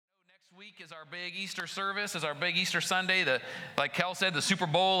Next week is our big Easter service, is our big Easter Sunday, like Kel said, the Super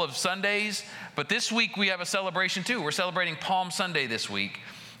Bowl of Sundays. But this week we have a celebration too. We're celebrating Palm Sunday this week.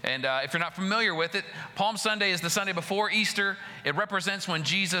 And if you're not familiar with it, Palm Sunday is the Sunday before Easter. It represents when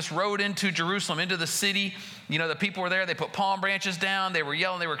Jesus rode into Jerusalem, into the city. You know, the people were there. They put palm branches down. They were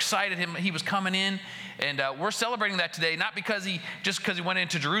yelling. They were excited. He was coming in. And we're celebrating that today, not because he went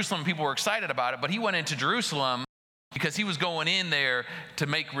into Jerusalem, people were excited about it, but he went into Jerusalem because he was going in there to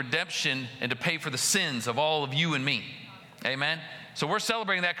make redemption and to pay for the sins of all of you and me. Amen? So we're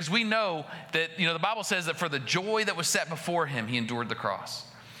celebrating that because we know that, the Bible says that for the joy that was set before him, he endured the cross.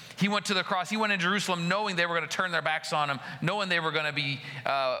 He went to the cross. He went in Jerusalem knowing they were going to turn their backs on him, knowing they were going to be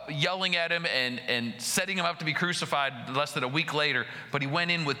yelling at him and setting him up to be crucified less than a week later. But he went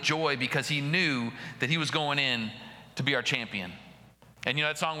in with joy because he knew that he was going in to be our champion. And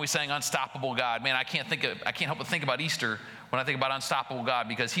that song we sang, Unstoppable God. Man, I can't help but think about Easter when I think about Unstoppable God,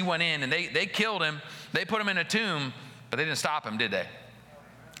 because he went in and they killed him. They put him in a tomb, but they didn't stop him, did they?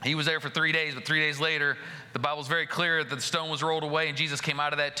 He was there for 3 days, but 3 days later, the Bible's very clear that the stone was rolled away and Jesus came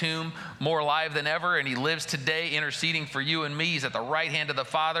out of that tomb more alive than ever, and he lives today interceding for you and me. He's at the right hand of the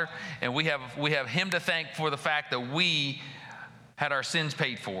Father, and we have him to thank for the fact that we had our sins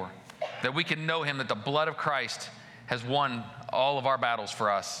paid for, that we can know him, that the blood of Christ has won all of our battles for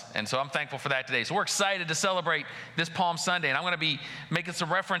us. And so I'm thankful for that today. So we're excited to celebrate this Palm Sunday, and I'm going to be making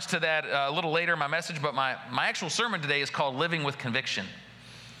some reference to that a little later in my message, but my actual sermon today is called Living with Conviction.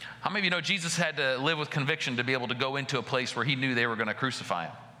 How many of you know Jesus had to live with conviction to be able to go into a place where he knew they were going to crucify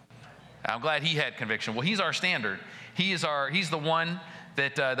him? I'm glad he had conviction. Well, he's our standard. He's the one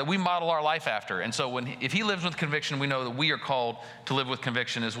that we model our life after. And so if he lives with conviction, we know that we are called to live with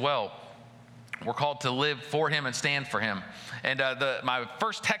conviction as well. We're called to live for him and stand for him. And my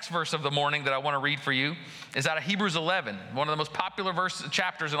first text verse of the morning that I want to read for you is out of Hebrews 11, one of the most popular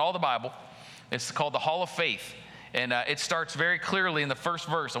chapters in all the Bible. It's called the Hall of Faith. And it starts very clearly in the first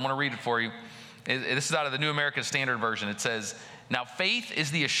verse. I want to read it for you. This is out of the New American Standard Version. It says, "Now faith is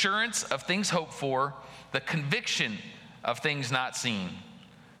the assurance of things hoped for, the conviction of things not seen."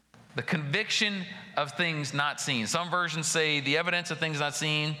 The conviction of things not seen. Some versions say the evidence of things not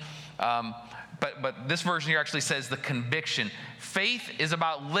seen. But this version here actually says the conviction. Faith is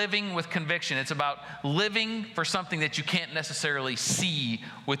about living with conviction. It's about living for something that you can't necessarily see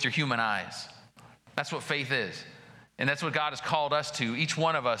with your human eyes. That's what faith is. And that's what God has called us to, each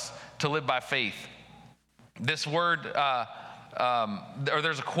one of us, to live by faith. This word, or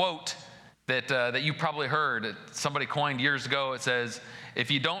there's a quote that you probably heard, that somebody coined years ago. It says,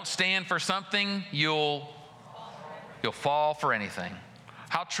 "If you don't stand for something, you'll fall for anything."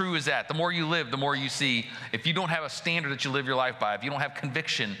 How true is that? The more you live, the more you see. If you don't have a standard that you live your life by, if you don't have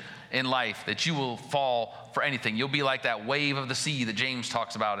conviction in life, that you will fall for anything. You'll be like that wave of the sea that James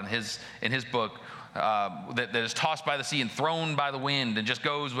talks about in his book, that is tossed by the sea and thrown by the wind and just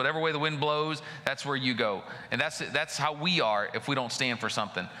goes whatever way the wind blows, that's where you go. And that's how we are if we don't stand for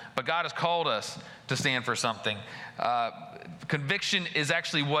something. But God has called us to stand for something. Conviction is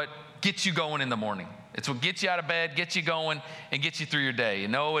actually what gets you going in the morning. It's what gets you out of bed, gets you going, and gets you through your day.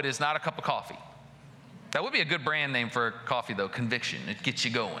 No, it is not a cup of coffee. That would be a good brand name for coffee, though, Conviction. It gets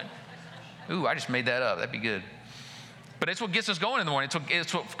you going. Ooh, I just made that up. That'd be good. But it's what gets us going in the morning.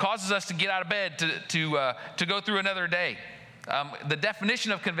 It's what causes us to get out of bed to go through another day. The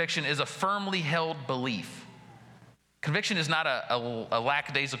definition of conviction is a firmly held belief. Conviction is not a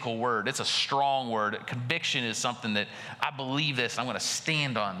lackadaisical word. It's a strong word. Conviction is something that I believe this, I'm going to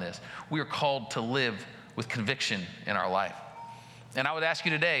stand on this. We are called to live with conviction in our life. And I would ask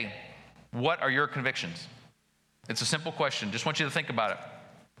you today, what are your convictions? It's a simple question. Just want you to think about it.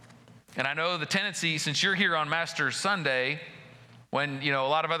 And I know the tendency, since you're here on Master Sunday, when a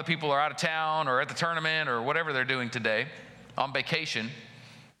lot of other people are out of town or at the tournament or whatever they're doing today on vacation,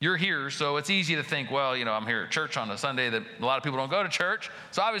 you're here, so it's easy to think, well, I'm here at church on a Sunday that a lot of people don't go to church,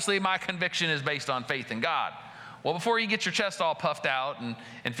 so obviously my conviction is based on faith in God. Well, before you get your chest all puffed out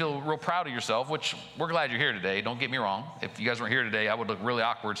and feel real proud of yourself, which we're glad you're here today, don't get me wrong. If you guys weren't here today, I would look really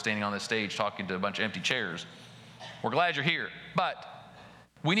awkward standing on this stage talking to a bunch of empty chairs. We're glad you're here, but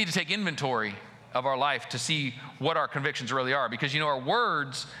we need to take inventory of our life to see what our convictions really are, because our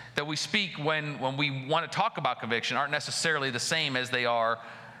words that we speak when we want to talk about conviction aren't necessarily the same as they are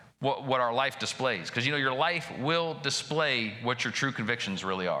what our life displays. Because your life will display what your true convictions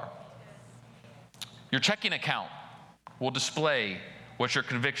really are. Your checking account will display what your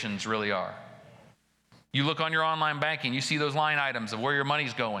convictions really are. You look on your online banking, you see those line items of where your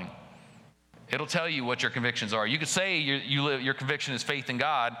money's going. It'll tell you what your convictions are. You could say your conviction is faith in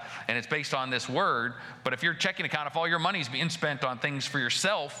God and it's based on this word, but if your checking account, if all your money's being spent on things for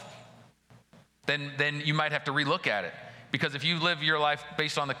yourself, then you might have to relook at it. Because if you live your life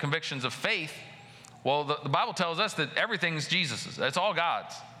based on the convictions of faith, well, the Bible tells us that everything's Jesus's. It's all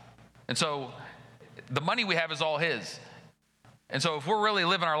God's. And so the money we have is all his. And so if we're really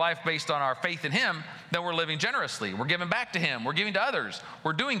living our life based on our faith in him, then we're living generously. We're giving back to him. We're giving to others.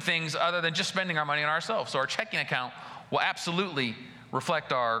 We're doing things other than just spending our money on ourselves. So our checking account will absolutely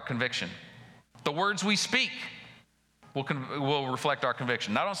reflect our conviction. The words we speak will reflect our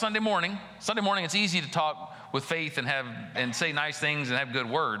conviction. Not on Sunday morning. Sunday morning, it's easy to talk with faith and say nice things and have good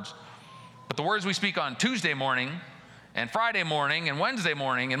words. But the words we speak on Tuesday morning and Friday morning and Wednesday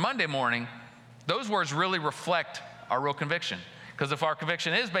morning and Monday morning, those words really reflect our real conviction. Because if our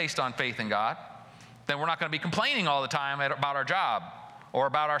conviction is based on faith in God, then we're not going to be complaining all the time about our job or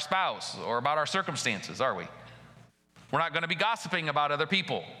about our spouse or about our circumstances, are we? We're not going to be gossiping about other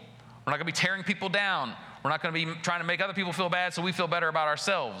people. We're not going to be tearing people down. We're not going to be trying to make other people feel bad so we feel better about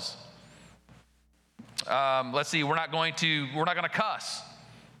ourselves. Let's see, we're not going to cuss.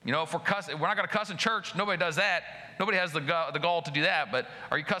 You know, if we're not going to cuss in church. Nobody does that. Nobody has the gall to do that. But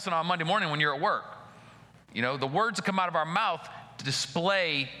are you cussing on Monday morning when you're at work? You know, the words that come out of our mouth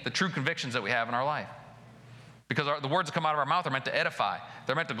display the true convictions that we have in our life. Because the words that come out of our mouth are meant to edify.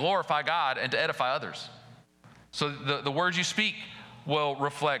 They're meant to glorify God and to edify others. So the words you speak will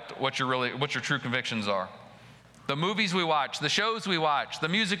reflect what your true convictions are. The movies we watch, the shows we watch, the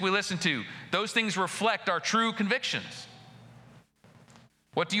music we listen to, those things reflect our true convictions.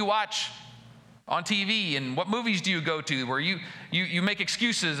 What do you watch on TV, and what movies do you go to where you make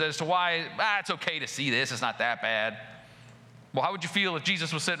excuses as to why it's okay to see this, it's not that bad? Well, how would you feel if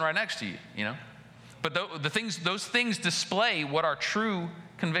Jesus was sitting right next to you, you know? But those things display what our true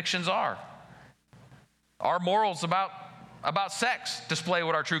convictions are. Our morals about sex display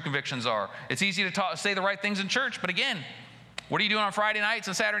what our true convictions are. It's easy to say the right things in church, but again, what are you doing on Friday nights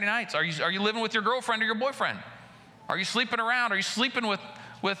and Saturday nights? Are you living with your girlfriend or your boyfriend? Are you sleeping around? Are you sleeping with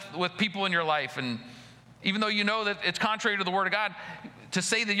people in your life? And even though you know that it's contrary to the Word of God, to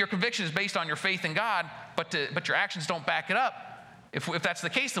say that your conviction is based on your faith in God, but your actions don't back it up, if that's the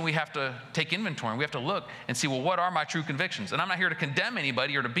case, then we have to take inventory. We have to look and see, well, what are my true convictions? And I'm not here to condemn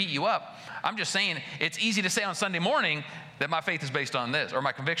anybody or to beat you up. I'm just saying it's easy to say on Sunday morning that my faith is based on this, or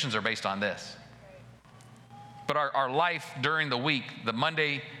my convictions are based on this. But our life during the week, the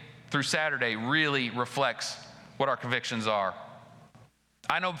Monday through Saturday, really reflects what our convictions are.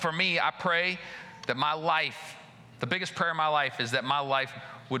 I know for me, I pray that my life, the biggest prayer in my life is that my life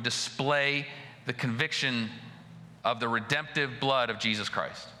would display the conviction of the redemptive blood of Jesus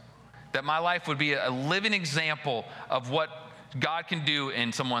Christ. That my life would be a living example of what God can do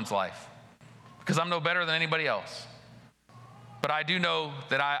in someone's life. Because I'm no better than anybody else. But I do know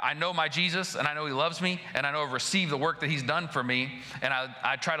that I know my Jesus, and I know he loves me, and I know I've received the work that he's done for me, and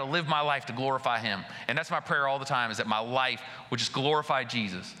I try to live my life to glorify him. And that's my prayer all the time, is that my life would just glorify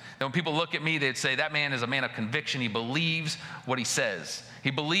Jesus. That when people look at me, they'd say, that man is a man of conviction. He believes what he says.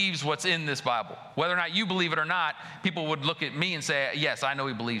 He believes what's in this Bible. Whether or not you believe it or not, people would look at me and say, yes, I know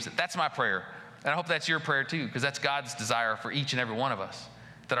he believes it. That's my prayer. And I hope that's your prayer too, because that's God's desire for each and every one of us.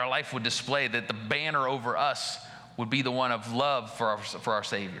 That our life would display, that the banner over us would be the one of love for our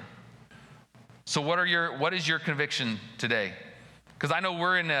Savior. So what is your conviction today? Because I know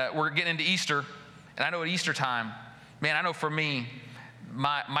we're getting into Easter, and I know at Easter time, man, I know for me,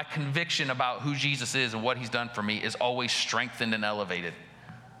 my conviction about who Jesus is and what he's done for me is always strengthened and elevated.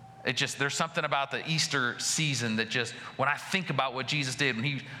 There's something about the Easter season that just, when I think about what Jesus did, when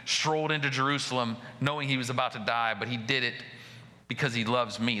he strolled into Jerusalem knowing he was about to die, but he did it because he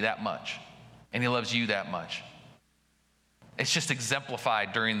loves me that much, and he loves you that much. It's just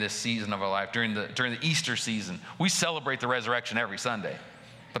exemplified during this season of our life, during the Easter season. We celebrate the resurrection every Sunday,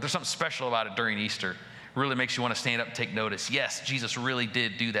 but there's something special about it during Easter. It really makes you want to stand up and take notice. Yes, Jesus really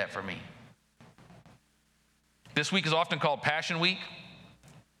did do that for me. This week is often called Passion Week,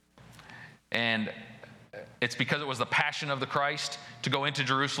 and it's because it was the passion of the Christ to go into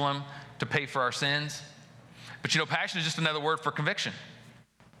Jerusalem to pay for our sins. But you know, passion is just another word for conviction.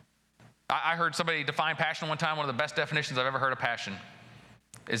 I heard somebody define passion one time. One of the best definitions I've ever heard of passion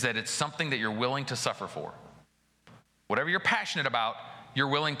is that it's something that you're willing to suffer for. Whatever you're passionate about, you're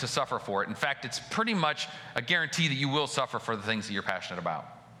willing to suffer for it. In fact, it's pretty much a guarantee that you will suffer for the things that you're passionate about.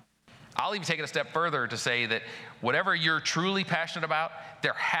 I'll even take it a step further to say that whatever you're truly passionate about,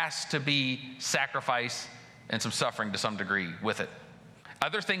 there has to be sacrifice and some suffering to some degree with it.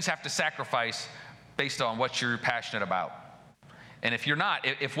 Other things have to sacrifice based on what you're passionate about. And if you're not,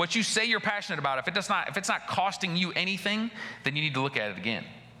 if what you say you're passionate about, if it's not costing you anything, then you need to look at it again.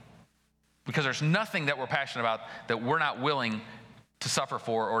 Because there's nothing that we're passionate about that we're not willing to suffer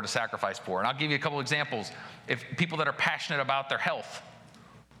for or to sacrifice for. And I'll give you a couple examples. If people that are passionate about their health,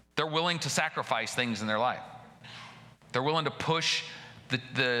 they're willing to sacrifice things in their life. They're willing to push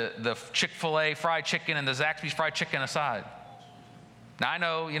the Chick-fil-A fried chicken and the Zaxby's fried chicken aside. Now, I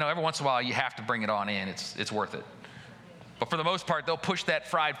know, every once in a while you have to bring it on in. It's worth it. But for the most part, they'll push that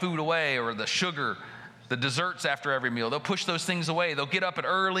fried food away, or the sugar, the desserts after every meal. They'll push those things away. They'll get up at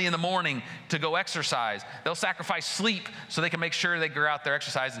early in the morning to go exercise. They'll sacrifice sleep so they can make sure they go out there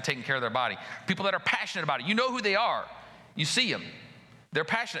exercising and taking care of their body. People that are passionate about it, you know who they are. You see them. They're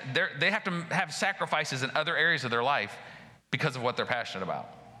passionate. They have to have sacrifices in other areas of their life because of what they're passionate about.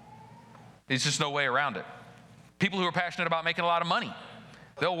 There's just no way around it. People who are passionate about making a lot of money,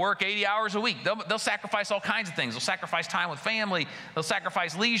 they'll work 80 hours a week. They'll sacrifice all kinds of things. They'll sacrifice time with family. They'll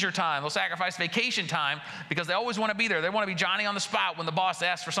sacrifice leisure time. They'll sacrifice vacation time because they always want to be there. They want to be Johnny on the spot when the boss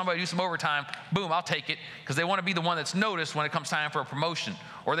asks for somebody to do some overtime. Boom, I'll take it, because they want to be the one that's noticed when it comes time for a promotion.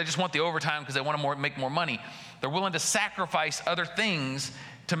 Or they just want the overtime because they want to make more money. They're willing to sacrifice other things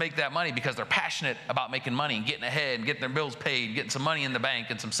to make that money because they're passionate about making money and getting ahead and getting their bills paid and getting some money in the bank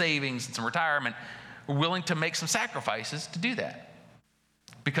and some savings and some retirement. We're willing to make some sacrifices to do that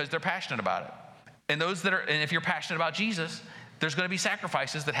because they're passionate about it. And if you're passionate about Jesus, there's going to be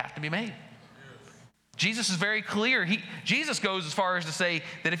sacrifices that have to be made. Jesus is very clear. Jesus goes as far as to say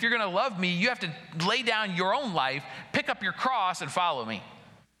that if you're going to love me, you have to lay down your own life, pick up your cross, and follow me.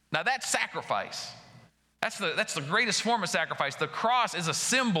 Now that's sacrifice. That's the greatest form of sacrifice. The cross is a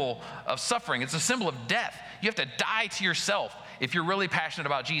symbol of suffering. It's a symbol of death. You have to die to yourself if you're really passionate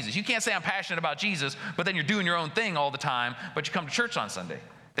about Jesus. You can't say I'm passionate about Jesus, but then you're doing your own thing all the time, but you come to church on Sunday.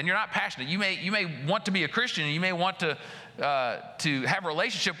 Then you're not passionate. You may want to be a Christian, and you may want to have a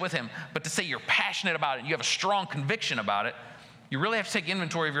relationship with him, but to say you're passionate about it and you have a strong conviction about it, you really have to take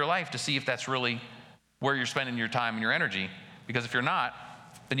inventory of your life to see if that's really where you're spending your time and your energy. Because if you're not,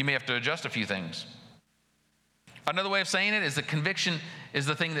 then you may have to adjust a few things. Another way of saying it is that conviction is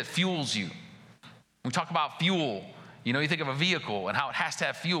the thing that fuels you. When we talk about fuel, you think of a vehicle and how it has to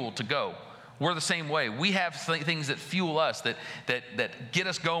have fuel to go. We're the same way. We have things that fuel us, that get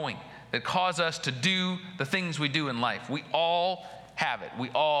us going, that cause us to do the things we do in life. We all have it. We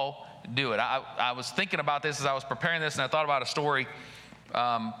all do it. I was thinking about this as I was preparing this, and I thought about a story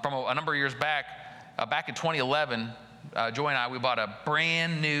from a number of years back. Back in 2011, Joy and I, we bought a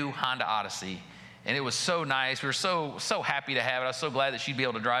brand new Honda Odyssey. And it was so nice. We were so happy to have it. I was so glad that she'd be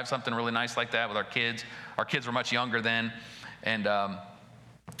able to drive something really nice like that with our kids. Our kids were much younger then. And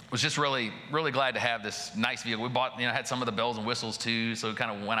was just really, really glad to have this nice vehicle. We bought, had some of the bells and whistles too. So we kind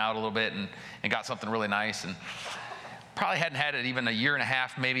of went out a little bit and got something really nice. And probably hadn't had it even a year and a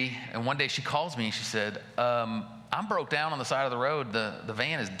half maybe. And one day she calls me and she said, I'm broke down on the side of the road. The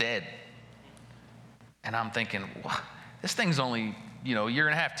van is dead. And I'm thinking, well, this thing's only, a year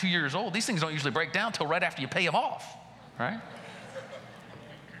and a half, 2 years old. These things don't usually break down until right after you pay them off, right?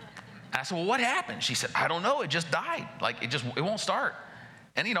 And I said, well, what happened? She said, I don't know. It just died. It won't start.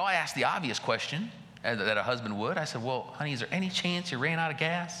 And, I asked the obvious question that a husband would. I said, well, honey, is there any chance you ran out of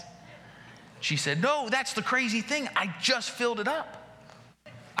gas? She said, no, that's the crazy thing. I just filled it up.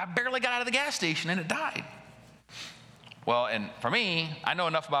 I barely got out of the gas station and it died. Well, and for me, I know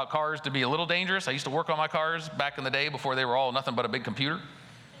enough about cars to be a little dangerous. I used to work on my cars back in the day before they were all nothing but a big computer.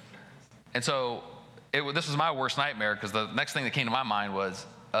 And so this was my worst nightmare, because the next thing that came to my mind was,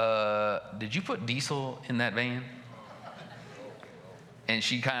 did you put diesel in that van? And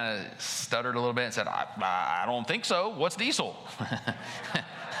she kind of stuttered a little bit and said, I don't think so. What's diesel?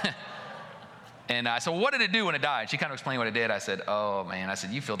 And I said, well, what did it do when it died? She kind of explained what it did. I said, oh, man. I said,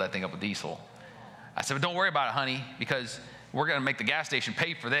 you filled that thing up with diesel. I said, but don't worry about it, honey, because we're going to make the gas station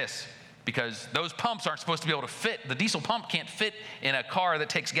pay for this, because those pumps aren't supposed to be able to fit. The diesel pump can't fit in a car that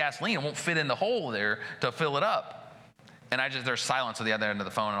takes gasoline. It won't fit in the hole there to fill it up. And there's silence at the other end of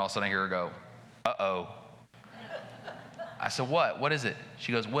the phone, and all of a sudden I hear her go, uh-oh. I said, what? What is it?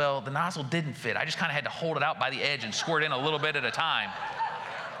 She goes, well, the nozzle didn't fit. I just kind of had to hold it out by the edge and squirt in a little bit at a time.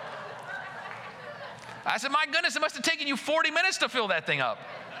 I said, my goodness, it must have taken you 40 minutes to fill that thing up.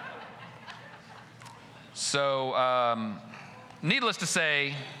 So, needless to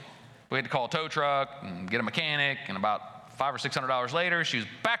say, we had to call a tow truck and get a mechanic, and about $500 or $600 later, she was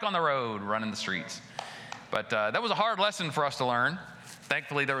back on the road running the streets. But that was a hard lesson for us to learn.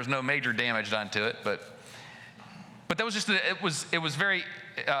 Thankfully, there was no major damage done to it, but that was just it's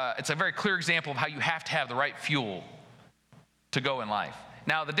a very clear example of how you have to have the right fuel to go in life.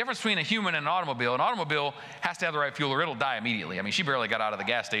 Now, the difference between a human and an automobile has to have the right fuel or it'll die immediately. I mean, she barely got out of the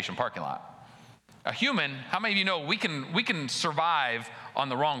gas station parking lot. A human, how many of you know we can survive on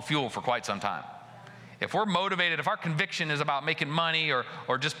the wrong fuel for quite some time? If we're motivated, if our conviction is about making money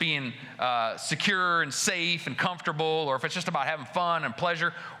or just being secure and safe and comfortable, or if it's just about having fun and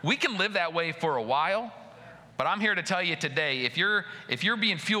pleasure, we can live that way for a while. But I'm here to tell you today, if you're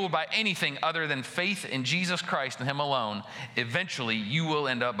being fueled by anything other than faith in Jesus Christ and Him alone, eventually you will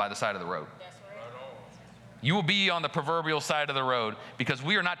end up by the side of the road. You will be on the proverbial side of the road, because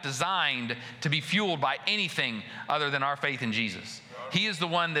we are not designed to be fueled by anything other than our faith in Jesus. He is the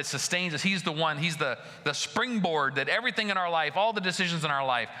one that sustains us. He's the springboard that everything in our life, all the decisions in our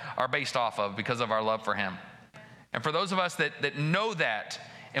life are based off of because of our love for Him. And for those of us that know that,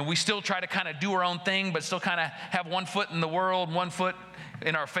 and we still try to kind of do our own thing, but still kind of have one foot in the world, one foot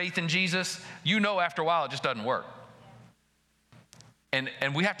in our faith in Jesus, you know after a while it just doesn't work. And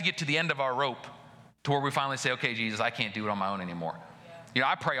we have to get to the end of our rope to where we finally say, okay, Jesus, I can't do it on my own anymore. You know,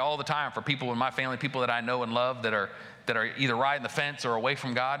 I pray all the time for people in my family, people that I know and love that are either riding the fence or away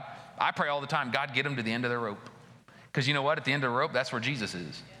from God. I pray all the time, God, get them to the end of their rope. Because you know what? At the end of the rope, that's where Jesus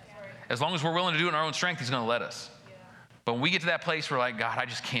is. As long as we're willing to do it in our own strength, He's going to let us. But when we get to that place where like, God, I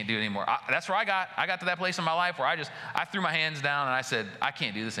just can't do it anymore. That's where I got to that place in my life where I threw my hands down and I said, I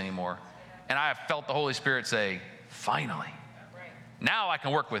can't do this anymore. And I felt the Holy Spirit say, finally, now I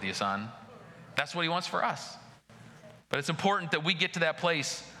can work with you, son. That's what He wants for us. But it's important that we get to that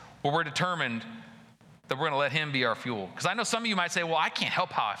place where we're determined that we're going to let Him be our fuel. Because I know some of you might say, well, I can't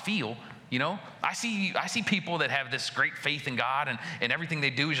help how I feel. You know, I see people that have this great faith in God, and everything they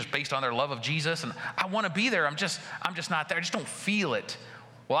do is just based on their love of Jesus. And I want to be there. I'm just not there. I just don't feel it.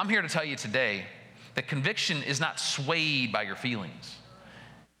 Well, I'm here to tell you today that conviction is not swayed by your feelings.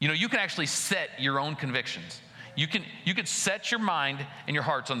 You know, you can actually set your own convictions. You can set your mind and your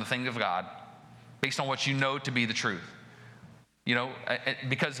hearts on the things of God based on what you know to be the truth. You know,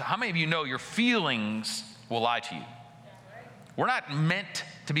 because how many of you know your feelings will lie to you? We're not meant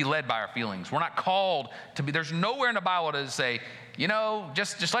to be led by our feelings. We're not called to be. There's nowhere in the Bible to say, you know,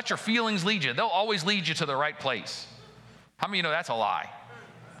 just let your feelings lead you. They'll always lead you to the right place. How many of you know that's a lie?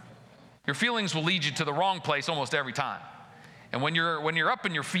 Your feelings will lead you to the wrong place almost every time. And when you're up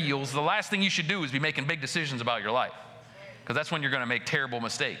in your feels, the last thing you should do is be making big decisions about your life, because that's when you're going to make terrible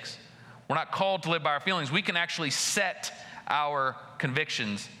mistakes. We're not called to live by our feelings. We can actually set our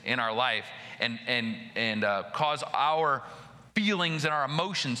convictions in our life and cause our feelings and our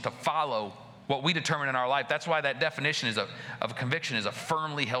emotions to follow what we determine in our life. That's why that definition of a conviction is a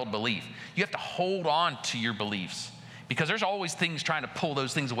firmly held belief. You have to hold on to your beliefs, because there's always things trying to pull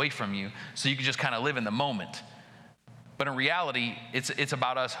those things away from you so you can just kind of live in the moment. But in reality, it's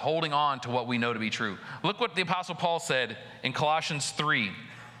about us holding on to what we know to be true. Look what the Apostle Paul said in Colossians 3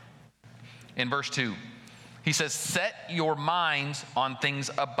 in verse 2. He says, set your minds on things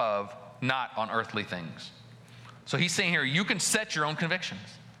above, not on earthly things. So he's saying here, you can set your own convictions.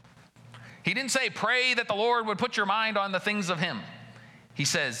 He didn't say, pray that the Lord would put your mind on the things of Him. He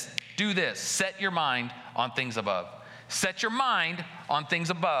says, do this, set your mind on things above. Set your mind on things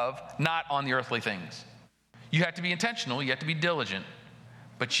above, not on the earthly things. You have to be intentional, you have to be diligent,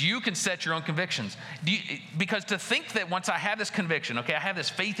 but you can set your own convictions. Because to think that once I have this conviction, okay, I have this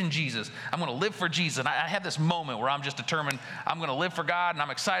faith in Jesus, I'm going to live for Jesus, and I have this moment where I'm just determined I'm going to live for God, and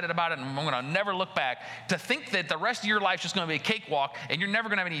I'm excited about it, and I'm going to never look back. To think that the rest of your life is just going to be a cakewalk, and you're never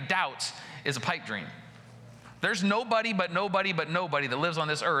going to have any doubts, is a pipe dream. There's nobody but nobody that lives on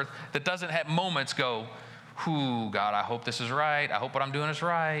this earth that doesn't have moments go, "Ooh, God, I hope this is right. I hope what I'm doing is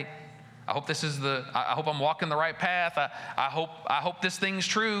right. I hope I'm walking the right path. I hope this thing's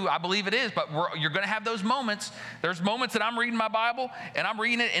true. I believe it is." But you're going to have those moments. There's moments that I'm reading my Bible and I'm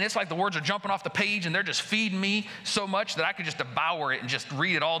reading it, and it's like the words are jumping off the page and they're just feeding me so much that I could just devour it and just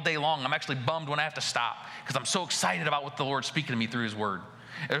read it all day long. I'm actually bummed when I have to stop because I'm so excited about what the Lord's speaking to me through His Word.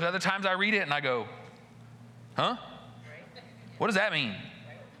 There's other times I read it and I go, huh? What does that mean?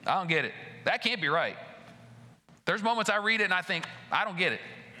 I don't get it. That can't be right. There's moments I read it and I think, I don't get it.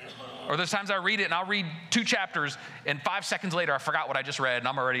 Or there's times I read it and I'll read 2 chapters and 5 seconds later I forgot what I just read and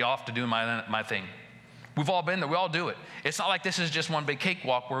I'm already off to doing my thing. We've all been there. We all do it. It's not like this is just one big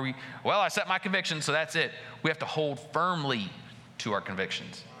cakewalk where I set my convictions, so that's it. We have to hold firmly to our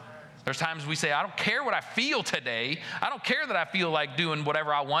convictions. There's times we say, I don't care what I feel today. I don't care that I feel like doing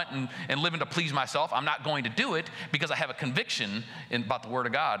whatever I want and living to please myself. I'm not going to do it because I have a conviction about the Word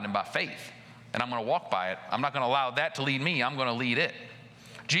of God and about faith. And I'm going to walk by it. I'm not going to allow that to lead me. I'm going to lead it.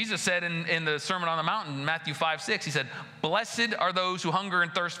 Jesus said in the Sermon on the Mount in Matthew 5:6, He said, blessed are those who hunger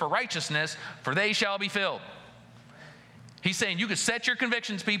and thirst for righteousness, for they shall be filled. He's saying you can set your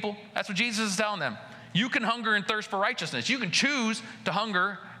convictions, people. That's what Jesus is telling them. You can hunger and thirst for righteousness. You can choose to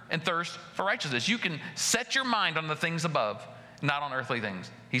hunger and thirst for righteousness. You can set your mind on the things above, not on earthly things.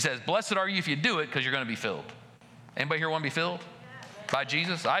 He says, blessed are you if you do it, because you're going to be filled. Anybody here want to be filled by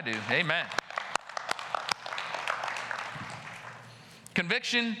Jesus? I do. Amen.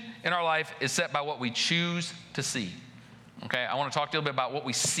 Conviction in our life is set by what we choose to see. Okay, I want to talk to you a little bit about what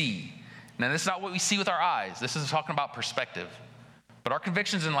we see. Now, this is not what we see with our eyes. This is talking about perspective. But our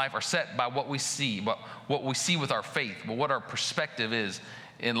convictions in life are set by what we see, what we see with our faith, but what our perspective is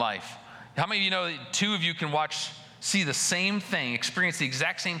in life. How many of you know that two of you can see the same thing, experience the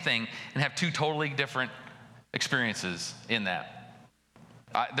exact same thing, and have two totally different experiences in that?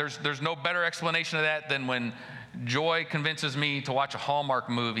 There's no better explanation of that than when Joy convinces me to watch a Hallmark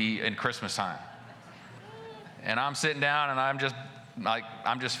movie in Christmas time. And I'm sitting down and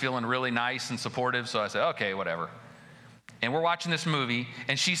I'm just feeling really nice and supportive, so I say, okay, whatever. And we're watching this movie,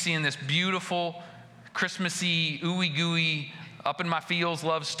 and she's seeing this beautiful, Christmassy, ooey gooey, up in my feels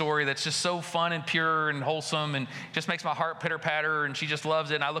love story that's just so fun and pure and wholesome and just makes my heart pitter patter, and she just loves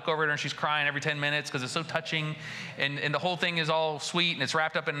it. And I look over at her and she's crying every 10 minutes because it's so touching, and the whole thing is all sweet, and it's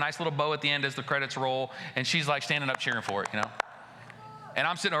wrapped up in a nice little bow at the end as the credits roll, and she's like standing up cheering for it, you know. And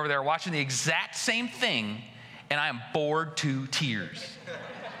I'm sitting over there watching the exact same thing, and I am bored to tears.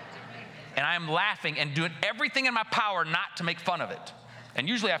 And I am laughing and doing everything in my power not to make fun of it. And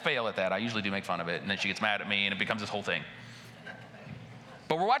usually I fail at that. I usually do make fun of it, and then she gets mad at me, and it becomes this whole thing.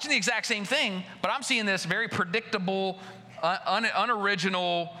 But we're watching the exact same thing, but I'm seeing this very predictable,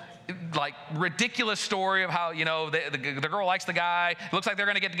 unoriginal, like ridiculous story of how, you know, the girl likes the guy, it looks like they're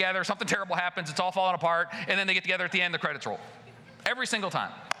going to get together, something terrible happens, it's all falling apart, and then they get together at the end, the credits roll. Every single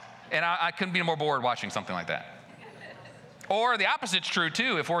time. And I couldn't be more bored watching something like that. Or the opposite's true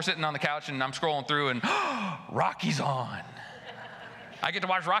too. If we're sitting on the couch and I'm scrolling through and Rocky's on. I get to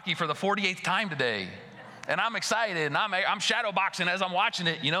watch Rocky for the 48th time today. And I'm excited, and I'm shadow boxing as I'm watching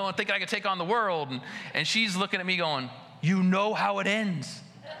it, you know, and thinking I could take on the world. And she's looking at me going, you know how it ends.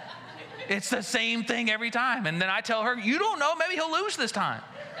 It's the same thing every time. And then I tell her, you don't know, maybe he'll lose this time.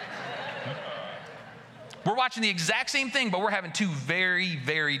 We're watching the exact same thing, but we're having two very,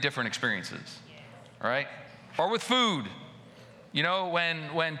 very different experiences, right? Or with food. You know,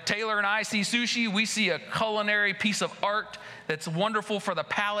 when Taylor and I see sushi, we see a culinary piece of art that's wonderful for the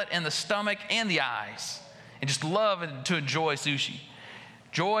palate and the stomach and the eyes. And just love to enjoy sushi.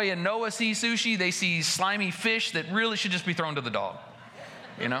 Joy and Noah see sushi. They see slimy fish that really should just be thrown to the dog.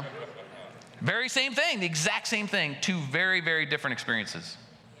 You know? Very same thing, the exact same thing. Two very, very different experiences.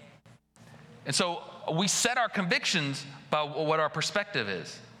 And so we set our convictions by what our perspective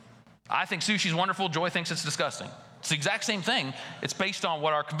is. I think sushi's wonderful. Joy thinks it's disgusting. It's the exact same thing. It's based on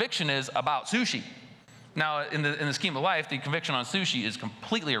what our conviction is about sushi. Now, in the scheme of life, the conviction on sushi is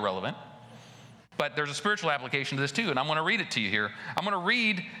completely irrelevant. But there's a spiritual application to this too, and I'm going to read it to you here. I'm going to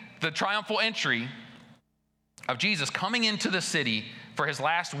read the triumphal entry of Jesus coming into the city for his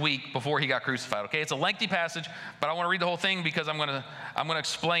last week before he got crucified. Okay, it's a lengthy passage, but I want to read the whole thing because I'm going to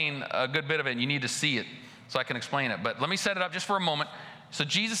explain a good bit of it, and you need to see it so I can explain it. But let me set it up just for a moment. So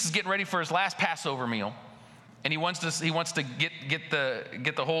Jesus is getting ready for his last Passover meal, and he wants to get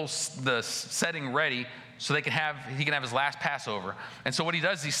the whole setting ready so he can have his last Passover. And so what he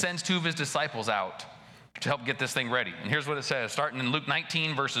does is he sends two of his disciples out to help get this thing ready. And here's what it says, starting in Luke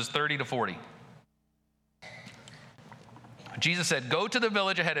 19, verses 30 to 40. Jesus said, go to the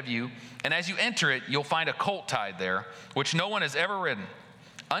village ahead of you, and as you enter it, you'll find a colt tied there, which no one has ever ridden.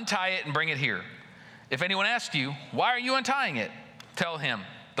 Untie it and bring it here. If anyone asks you, why are you untying it? Tell him,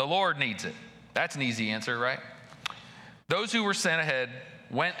 the Lord needs it. That's an easy answer, right? Those who were sent ahead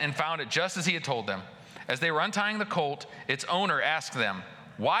went and found it just as he had told them. As they were untying the colt, its owner asked them,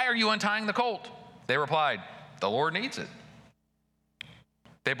 why are you untying the colt? They replied, the Lord needs it.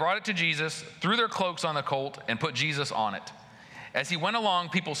 They brought it to Jesus, threw their cloaks on the colt, and put Jesus on it. As he went along,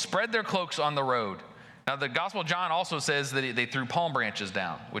 people spread their cloaks on the road. Now, the Gospel of John also says that they threw palm branches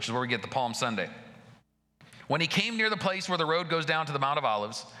down, which is where we get the Palm Sunday. When he came near the place where the road goes down to the Mount of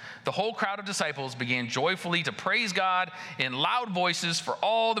Olives, the whole crowd of disciples began joyfully to praise God in loud voices for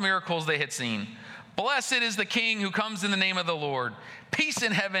all the miracles they had seen. Blessed is the King who comes in the name of the Lord. Peace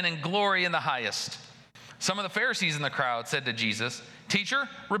in heaven and glory in the highest. Some of the Pharisees in the crowd said to Jesus, Teacher,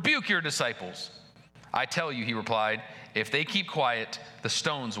 rebuke your disciples. I tell you, he replied, if they keep quiet, the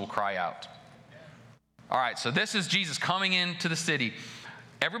stones will cry out. All right, so this is Jesus coming into the city.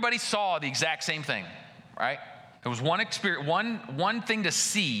 Everybody saw the exact same thing, right? There was one experience, one thing to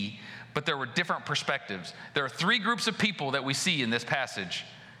see, but there were different perspectives. There are three groups of people that we see in this passage,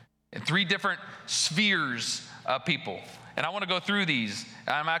 and three different spheres of people. And I want to go through these.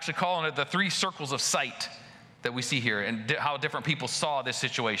 I'm actually calling it the three circles of sight that we see here and how different people saw this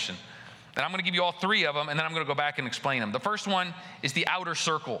situation. And I'm going to give you all three of them, and then I'm going to go back and explain them. The first one is the outer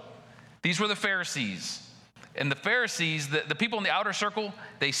circle. These were the Pharisees. And the Pharisees, the people in the outer circle,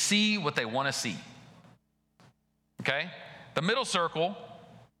 they see what they want to see. Okay? The middle circle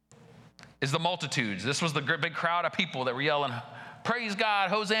is the multitudes. This was the big crowd of people that were yelling, praise God,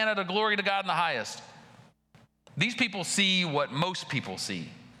 Hosanna to glory to God in the highest. These people see what most people see.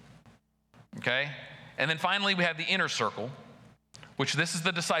 Okay? And then finally, we have the inner circle, which this is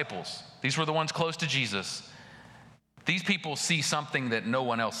the disciples. These were the ones close to Jesus. These people see something that no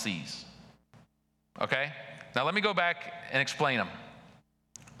one else sees. Okay? Now let me go back and explain them.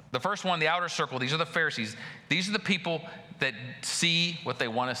 The first one, the outer circle, these are the Pharisees. These are the people that see what they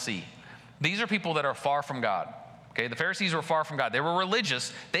want to see. These are people that are far from God. Okay, the Pharisees were far from God. They were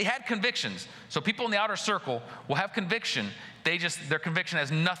religious. They had convictions. So people in the outer circle will have conviction. Their conviction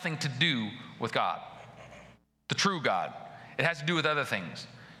has nothing to do with God, the true God. It has to do with other things.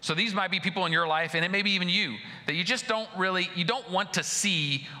 So these might be people in your life, and it may be even you, that you just don't want to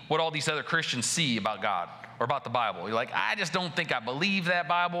see what all these other Christians see about God or about the Bible. You're like, I just don't think I believe that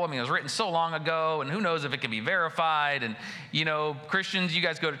Bible. I mean, it was written so long ago, and who knows if it can be verified. And, Christians, you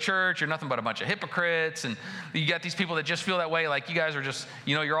guys go to church, you're nothing but a bunch of hypocrites. And you got these people that just feel that way, like you guys are just,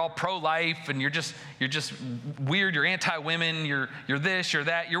 you're all pro-life, and you're just weird, you're anti-women, you're this, you're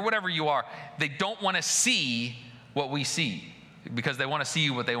that, you're whatever you are. They don't want to see what we see, because they want to see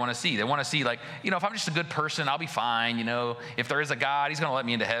what they want to see. They want to see, like, if I'm just a good person, I'll be fine. If there is a God, he's going to let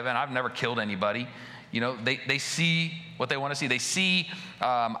me into heaven. I've never killed anybody. They see what they want to see. They see,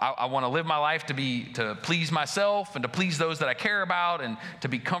 I want to live my life to please myself and to please those that I care about and to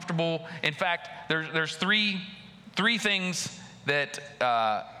be comfortable. In fact, there's three things that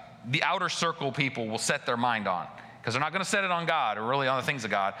the outer circle people will set their mind on, because they're not going to set it on God or really on the things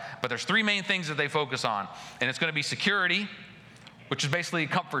of God. But there's three main things that they focus on, and it's going to be security, which is basically a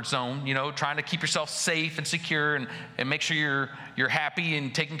comfort zone, trying to keep yourself safe and secure and make sure you're happy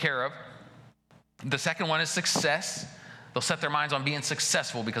and taken care of. The second one is success. They'll set their minds on being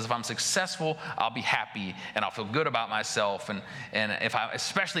successful, because if I'm successful, I'll be happy and I'll feel good about myself. And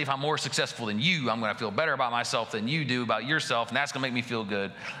especially if I'm more successful than you, I'm going to feel better about myself than you do about yourself, and that's going to make me feel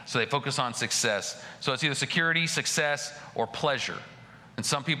good. So they focus on success. So it's either security, success, or pleasure. And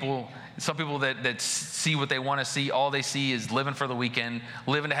some people that see what they want to see, all they see is living for the weekend,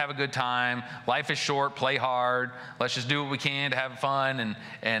 living to have a good time. Life is short, play hard. Let's just do what we can to have fun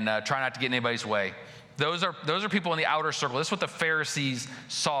and try not to get in anybody's way. Those are people in the outer circle. This is what the Pharisees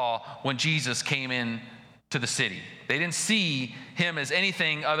saw when Jesus came in to the city. They didn't see him as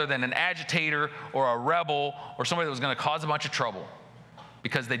anything other than an agitator or a rebel or somebody that was going to cause a bunch of trouble,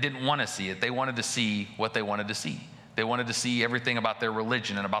 because they didn't want to see it. They wanted to see what they wanted to see. They wanted to see everything about their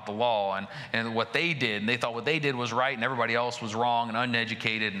religion and about the law and what they did. And they thought what they did was right and everybody else was wrong and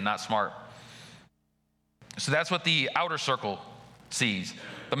uneducated and not smart. So that's what the outer circle sees.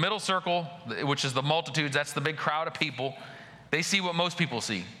 The middle circle, which is the multitudes, that's the big crowd of people. They see what most people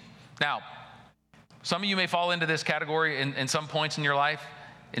see. Now, some of you may fall into this category in some points in your life,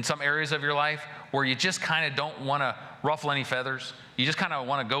 in some areas of your life, where you just kind of don't want to ruffle any feathers. You just kind of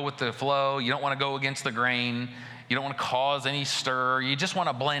want to go with the flow. You don't want to go against the grain. You don't want to cause any stir. You just want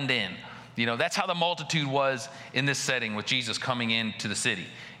to blend in. That's how the multitude was in this setting with Jesus coming into the city.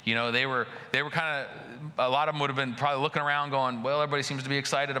 They were kind of, a lot of them would have been probably looking around going, well, everybody seems to be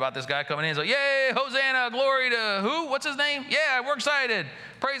excited about this guy coming in. So, yay, Hosanna, glory to who? What's his name? Yeah, we're excited.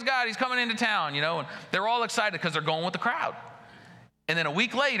 Praise God, he's coming into town, and they're all excited because they're going with the crowd. And then a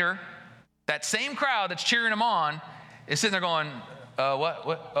week later, that same crowd that's cheering him on is sitting there going,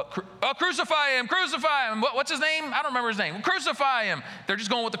 crucify him, crucify him. What's his name? I don't remember his name. Crucify him. They're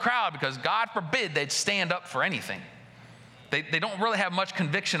just going with the crowd, because God forbid they'd stand up for anything. They don't really have much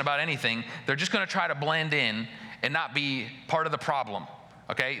conviction about anything. They're just going to try to blend in and not be part of the problem.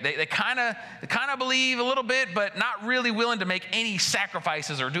 Okay? They kind of believe a little bit, but not really willing to make any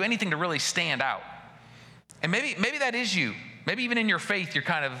sacrifices or do anything to really stand out. And maybe that is you. Maybe even in your faith, you're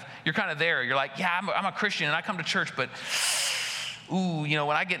kind of there. You're like, yeah, I'm a Christian and I come to church, but when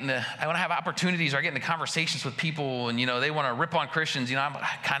I have opportunities or I get into conversations with people and, they want to rip on Christians,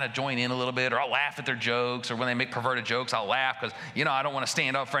 I kind of join in a little bit, or I'll laugh at their jokes, or when they make perverted jokes, I'll laugh because, I don't want to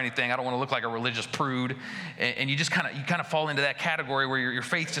stand up for anything. I don't want to look like a religious prude. And you just kind of fall into that category where your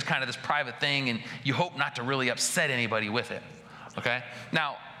faith's just kind of this private thing, and you hope not to really upset anybody with it. Okay?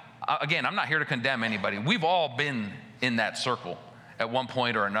 Now, again, I'm not here to condemn anybody. We've all been in that circle at one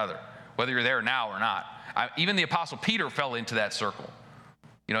point or another, whether you're there now or not. Even the Apostle Peter fell into that circle.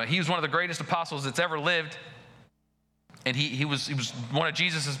 He was one of the greatest apostles that's ever lived. And he was one of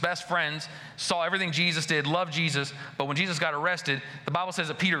Jesus' best friends, saw everything Jesus did, loved Jesus. But when Jesus got arrested, the Bible says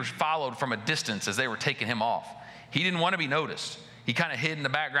that Peter followed from a distance as they were taking him off. He didn't want to be noticed. He kind of hid in the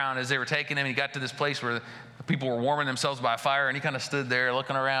background as they were taking him. He got to this place where people were warming themselves by a fire, and he kind of stood there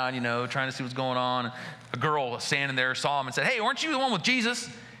looking around, trying to see what's going on. A girl standing there saw him and said, "Hey, weren't you the one with Jesus?"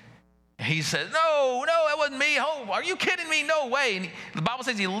 And he said, No, that wasn't me. Oh, are you kidding me? No way. And the Bible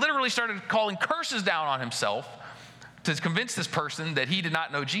says he literally started calling curses down on himself to convince this person that he did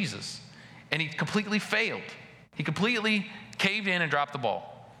not know Jesus. And he completely failed. He completely caved in and dropped the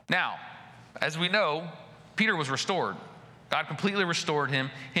ball. Now, as we know, Peter was restored. God completely restored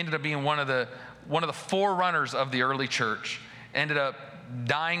him. He ended up being one of the forerunners of the early church, ended up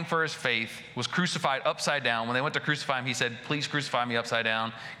dying for his faith, was crucified upside down. When they went to crucify him, he said, "Please crucify me upside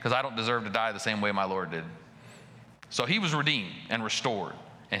down, because I don't deserve to die the same way my Lord did." So he was redeemed and restored.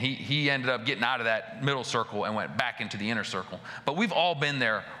 And he ended up getting out of that middle circle and went back into the inner circle. But we've all been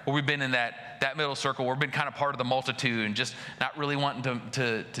there, where we've been in that middle circle, where we've been kind of part of the multitude and just not really wanting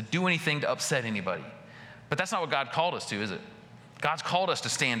to do anything to upset anybody. But that's not what God called us to, is it? God's called us to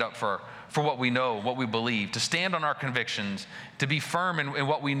stand up for what we know, what we believe, to stand on our convictions, to be firm in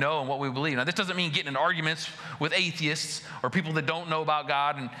what we know and what we believe. Now, this doesn't mean getting in arguments with atheists or people that don't know about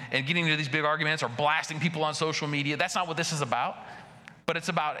God and getting into these big arguments or blasting people on social media. That's not what this is about. But it's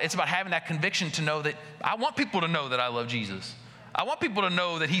about having that conviction to know that I want people to know that I love Jesus. I want people to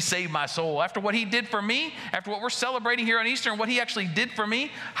know that he saved my soul. After what he did for me, after what we're celebrating here on Easter and what he actually did for me,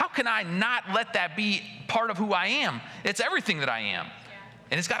 how can I not let that be part of who I am? It's everything that I am.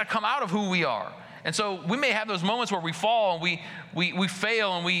 And it's got to come out of who we are. And so we may have those moments where we fall and we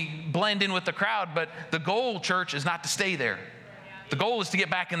fail and we blend in with the crowd, but the goal, church, is not to stay there. The goal is to get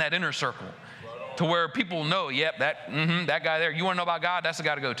back in that inner circle, to where people know, yep, that guy there, you want to know about God? That's the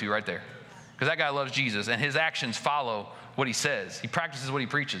guy to go to right there. Because that guy loves Jesus, and his actions follow what he says. He practices what he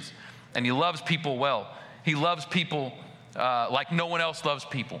preaches, and he loves people well. He loves people like no one else loves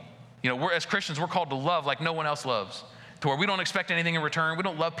people. As Christians, we're called to love like no one else loves, to where we don't expect anything in return. We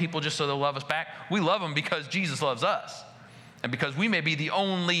don't love people just so they'll love us back. We love them because Jesus loves us, and because we may be the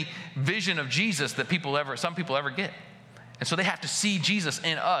only vision of Jesus that some people ever get. And so they have to see Jesus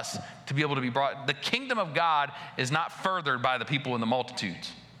in us to be able to be brought. The kingdom of God is not furthered by the people in the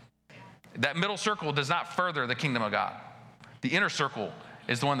multitudes. That middle circle does not further the kingdom of God. The inner circle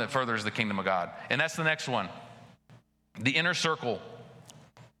is the one that furthers the kingdom of God. And that's the next one. The inner circle.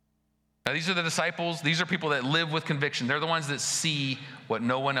 Now, these are the disciples. These are people that live with conviction. They're the ones that see what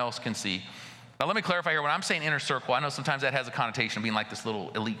no one else can see. Now, let me clarify here. When I'm saying inner circle, I know sometimes that has a connotation of being like this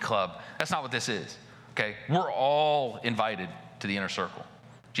little elite club. That's not what this is. Okay, we're all invited to the inner circle.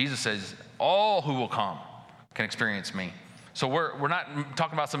 Jesus says, all who will come can experience me. So we're not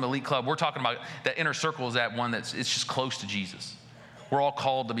talking about some elite club. We're talking about that inner circle is that one it's just close to Jesus. We're all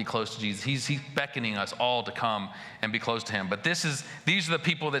called to be close to Jesus. He's beckoning us all to come and be close to him. But these are the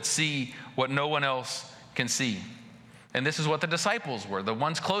people that see what no one else can see. And this is what the disciples were, the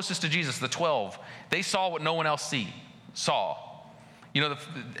ones closest to Jesus, the 12. They saw what no one else saw.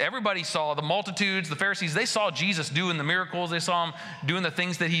 Everybody saw, the multitudes, the Pharisees, they saw Jesus doing the miracles. They saw him doing the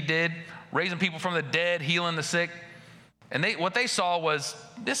things that he did, raising people from the dead, healing the sick. And what they saw was,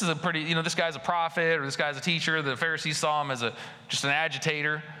 this is this guy's a prophet, or this guy's a teacher. The Pharisees saw him as just an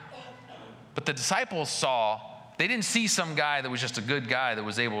agitator. But the disciples they didn't see some guy that was just a good guy that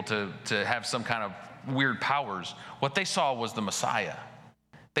was able to have some kind of weird powers. What they saw was the Messiah.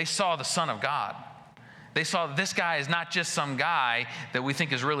 They saw the Son of God. They saw that this guy is not just some guy that we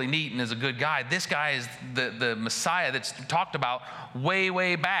think is really neat and is a good guy. This guy is the Messiah that's talked about way,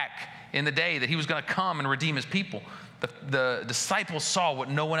 way back in the day, that he was going to come and redeem his people. The disciples saw what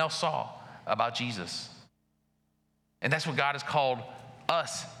no one else saw about Jesus. And that's what God has called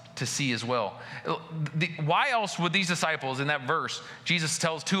us to see as well. Why else would these disciples, in that verse, Jesus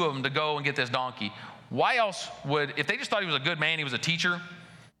tells two of them to go and get this donkey. Why else if they just thought he was a good man, he was a teacher,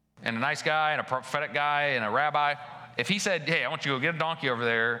 and a nice guy, and a prophetic guy, and a rabbi, if he said, hey, I want you to go get a donkey over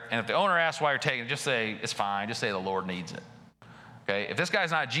there, and if the owner asks why you're taking it, just say, it's fine, just say the Lord needs it. Okay, if this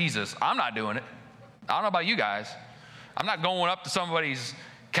guy's not Jesus, I'm not doing it. I don't know about you guys. I'm not going up to somebody's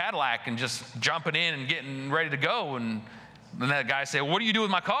Cadillac and just jumping in and getting ready to go, and then that guy say, what do you do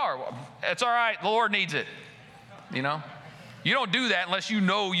with my car? Well, it's all right, the Lord needs it. You don't do that unless you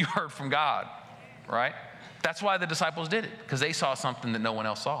know you heard from God, right? That's why the disciples did it, because they saw something that no one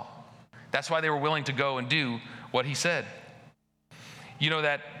else saw. That's why they were willing to go and do what he said.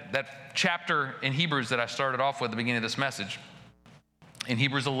 That chapter in Hebrews that I started off with at the beginning of this message, in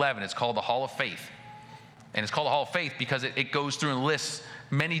Hebrews 11, it's called the Hall of Faith. And it's called the Hall of Faith because it goes through and lists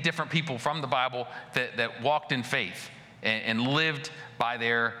many different people from the Bible that walked in faith. and lived by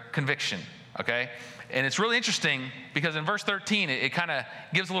their conviction, okay? And it's really interesting because in verse 13, it kind of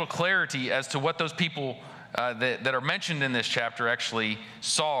gives a little clarity as to what those people that are mentioned in this chapter actually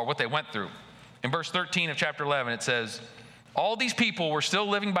saw or what they went through. In verse 13 of chapter 11, it says, all these people were still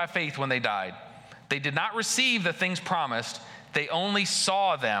living by faith when they died. They did not receive the things promised. They only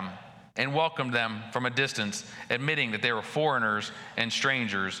saw them and welcomed them from a distance, admitting that they were foreigners and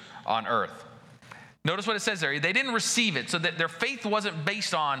strangers on earth. Notice what it says there. They didn't receive it, so that their faith wasn't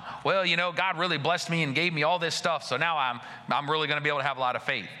based on, well, God really blessed me and gave me all this stuff, so now I'm really going to be able to have a lot of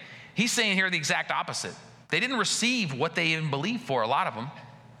faith. He's saying here the exact opposite. They didn't receive what they even believed for, a lot of them.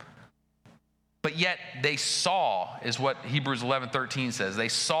 But yet they saw, is what Hebrews 11:13 says. They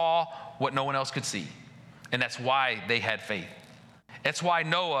saw what no one else could see. And that's why they had faith. That's why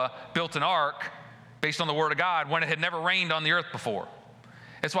Noah built an ark based on the word of God when it had never rained on the earth before.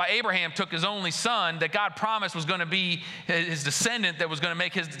 That's why Abraham took his only son that God promised was going to be his descendant that was going to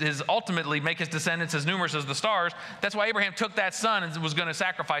make ultimately make his descendants as numerous as the stars. That's why Abraham took that son and was going to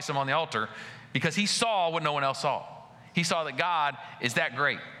sacrifice him on the altar, because he saw what no one else saw. He saw that God is that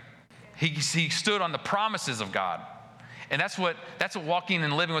great. He stood on the promises of God. And that's what walking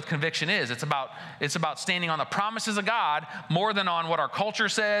and living with conviction is. It's about standing on the promises of God more than on what our culture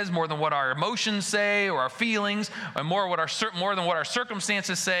says, more than what our emotions say or our feelings, and more than what our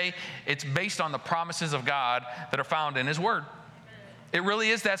circumstances say. It's based on the promises of God that are found in His Word. It really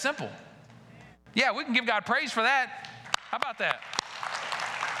is that simple. Yeah, we can give God praise for that. How about that?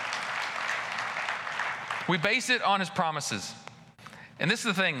 We base it on His promises. And this is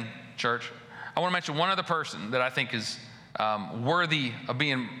the thing, church. I want to mention one other person that I think is worthy of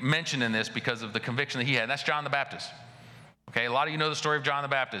being mentioned in this because of the conviction that he had, and that's John the Baptist. Okay, a lot of you know the story of John the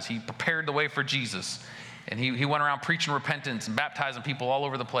Baptist. He prepared the way for Jesus, and he went around preaching repentance and baptizing people all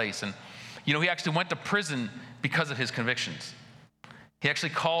over the place. And, he actually went to prison because of his convictions. He actually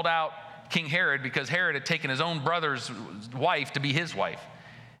called out King Herod because Herod had taken his own brother's wife to be his wife.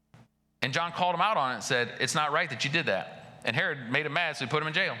 And John called him out on it and said, it's not right that you did that. And Herod made him mad, so he put him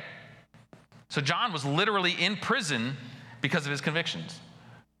in jail. So John was literally in prison because of his convictions,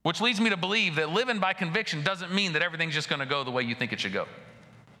 which leads me to believe that living by conviction doesn't mean that everything's just going to go the way you think it should go.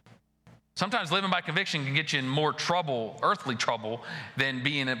 Sometimes living by conviction can get you in more trouble, earthly trouble, than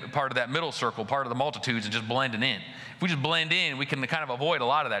being a part of that middle circle, part of the multitudes, and just blending in. If we just blend in, we can kind of avoid a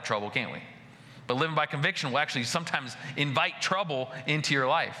lot of that trouble, can't we? But living by conviction will actually sometimes invite trouble into your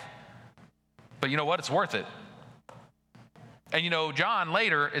life. But you know what? It's worth it. And John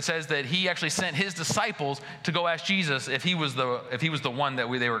later, it says that he actually sent his disciples to go ask Jesus if he was the one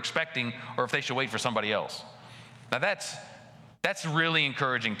that they were expecting, or if they should wait for somebody else. Now that's really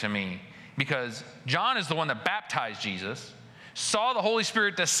encouraging to me, because John is the one that baptized Jesus, saw the Holy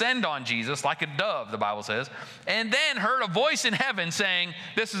Spirit descend on Jesus like a dove, the Bible says, and then heard a voice in heaven saying,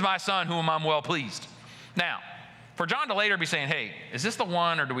 "This is my son whom I'm well pleased." Now, for John to later be saying, "Hey, is this the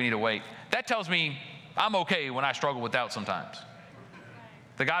one, or do we need to wait?" That tells me I'm okay when I struggle with doubt sometimes.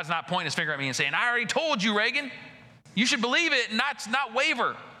 The God's not pointing his finger at me and saying, "I already told you, Reagan. You should believe it and not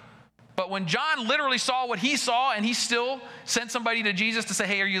waver." But when John literally saw what he saw and he still sent somebody to Jesus to say,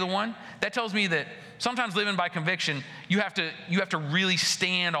 "Hey, are you the one?" That tells me that sometimes living by conviction, you have to really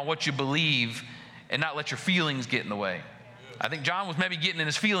stand on what you believe and not let your feelings get in the way. I think John was maybe getting in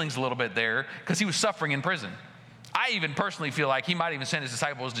his feelings a little bit there because he was suffering in prison. I even personally feel like he might even send his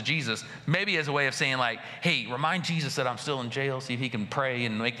disciples to Jesus, maybe as a way of saying like, "Hey, remind Jesus that I'm still in jail, see if he can pray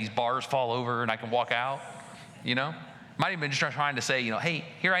and make these bars fall over and I can walk out." Might even just trying to say, "Hey,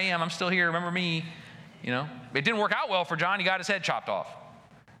 here I am, I'm still here, remember me." It didn't work out well for John. He got his head chopped off.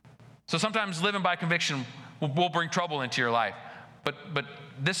 So sometimes living by conviction will bring trouble into your life. But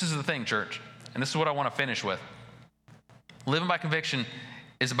this is the thing, church, and this is what I want to finish with. Living by conviction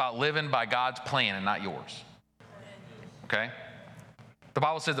is about living by God's plan and not yours. Okay? The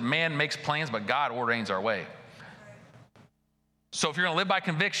Bible says that man makes plans, but God ordains our way. So if you're going to live by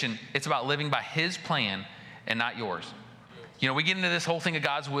conviction, it's about living by His plan and not yours. We get into this whole thing of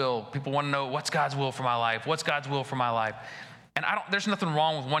God's will. People want to know, what's God's will for my life? What's God's will for my life? And there's nothing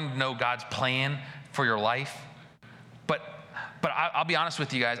wrong with wanting to know God's plan for your life. But I'll be honest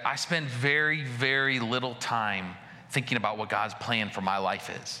with you guys, I spend very, very little time thinking about what God's plan for my life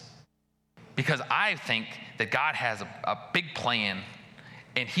is. Because I think that God has a big plan,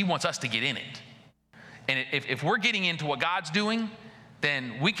 and He wants us to get in it. And if we're getting into what God's doing,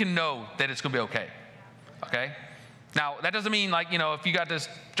 then we can know that it's going to be okay. Okay? Now, that doesn't mean if you got this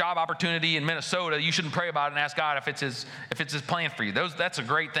job opportunity in Minnesota, you shouldn't pray about it and ask God if it's his plan for you. That's a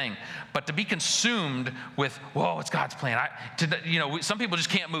great thing. But to be consumed with, whoa, it's God's plan. Some people just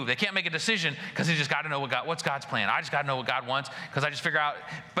can't move. They can't make a decision because they just got to know what's God's plan. I just got to know what God wants because I just figure out.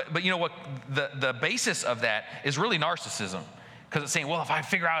 But you know what? The basis of that is really narcissism, because it's saying, well, if I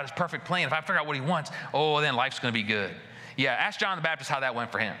figure out his perfect plan, if I figure out what he wants, then life's going to be good. Yeah, ask John the Baptist how that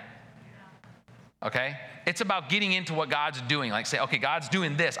went for him. Okay? It's about getting into what God's doing. Say, okay, God's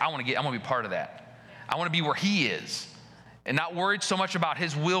doing this. I want to be part of that. I want to be where he is, and not worried so much about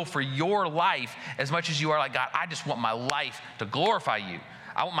his will for your life as much as you are like, God, I just want my life to glorify you.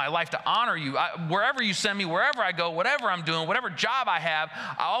 I want my life to honor you. Wherever you send me, wherever I go, whatever I'm doing, whatever job I have,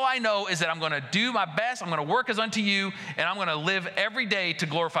 all I know is that I'm going to do my best. I'm going to work as unto you, and I'm going to live every day to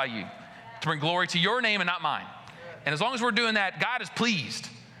glorify you, to bring glory to your name and not mine. And as long as we're doing that, God is pleased.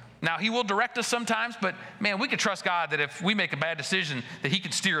 Now, he will direct us sometimes, but man, we can trust God that if we make a bad decision, that he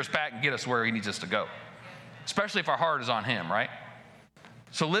can steer us back and get us where he needs us to go, especially if our heart is on him, right?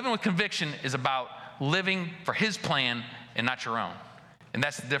 So living with conviction is about living for his plan and not your own. And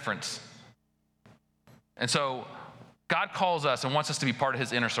that's the difference. And so God calls us and wants us to be part of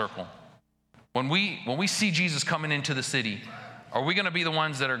his inner circle. When we see Jesus coming into the city, are we going to be the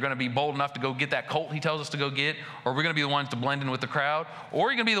ones that are going to be bold enough to go get that colt he tells us to go get? Or are we going to be the ones to blend in with the crowd? Or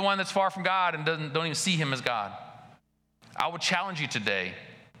are you going to be the one that's far from God and don't even see him as God? I would challenge you today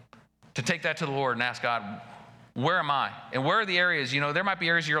to take that to the Lord and ask God, where am I? And where are the areas? There might be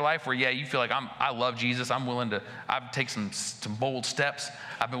areas of your life where, you feel like I love Jesus. I've taken some bold steps.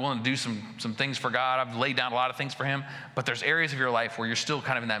 I've been willing to do some things for God. I've laid down a lot of things for him. But there's areas of your life where you're still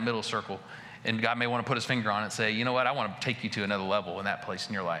kind of in that middle circle. And God may want to put his finger on it and say, you know what, I want to take you to another level in that place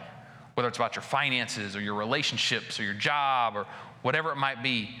in your life. Whether it's about your finances or your relationships or your job or whatever it might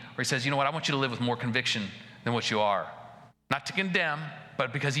be. Where he says, you know what, I want you to live with more conviction than what you are. Not to condemn,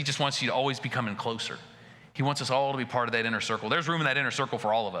 but because he just wants you to always be coming closer. He wants us all to be part of that inner circle. There's room in that inner circle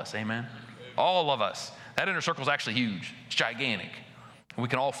for all of us, amen? All of us. That inner circle is actually huge. It's gigantic. We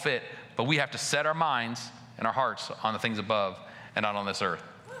can all fit, but we have to set our minds and our hearts on the things above and not on this earth.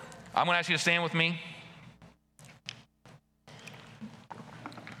 I'm going to ask you to stand with me.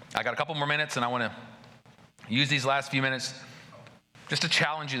 I got a couple more minutes, and I want to use these last few minutes just to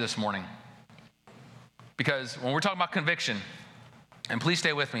challenge you this morning. Because when we're talking about conviction, and please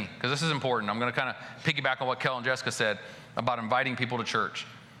stay with me, because this is important. I'm going to kind of piggyback on what Kel and Jessica said about inviting people to church.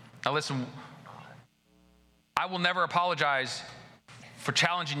 Now listen, I will never apologize for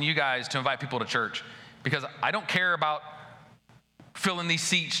challenging you guys to invite people to church, because I don't care about filling these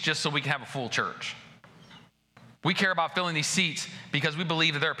seats just so we can have a full church. We care about filling these seats because we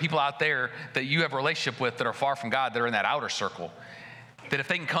believe that there are people out there that you have a relationship with that are far from God, that are in that outer circle, that if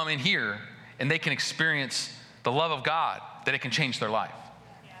they can come in here and they can experience the love of God, that it can change their life.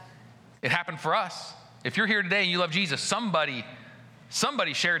 Yeah. It happened for us. If you're here today and you love Jesus, somebody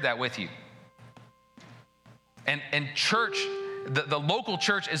shared that with you. And church, the local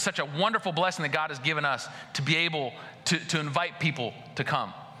church is such a wonderful blessing that God has given us to be able to invite people to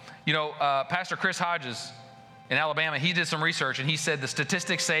come. Pastor Chris Hodges in Alabama, he did some research, and he said the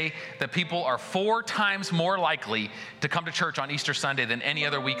statistics say that people are 4 times more likely to come to church on Easter Sunday than any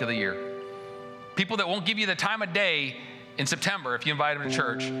other week of the year. People that won't give you the time of day in September if you invite them to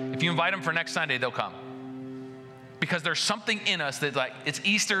church, if you invite them for next Sunday, they'll come. Because there's something in us that, it's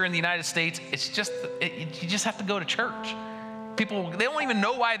Easter in the United States, you just have to go to church. People, they don't even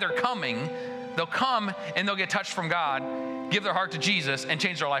know why they're coming. They'll come and they'll get touched from God, give their heart to Jesus, and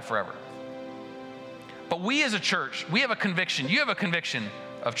change their life forever. But we as a church, we have a conviction. You have a conviction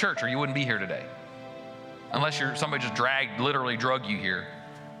of church, or you wouldn't be here today. Unless somebody just literally drug you here.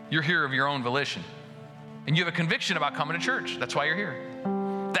 You're here of your own volition. And you have a conviction about coming to church. That's why you're here.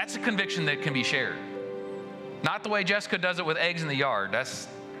 That's a conviction that can be shared. Not the way Jessica does it with eggs in the yard. That's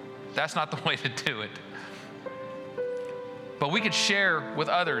not the way to do it. But we could share with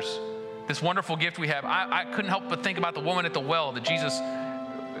others this wonderful gift we have. I couldn't help but think about the woman at the well that Jesus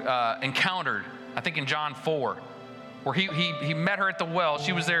encountered, I think in John 4, where he met her at the well.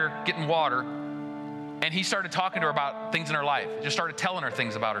 She was there getting water, and he started talking to her about things in her life. Just started telling her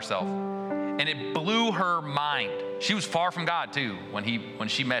things about herself. And it blew her mind. She was far from God too when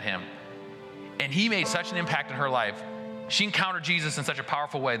she met him. And he made such an impact in her life. She encountered Jesus in such a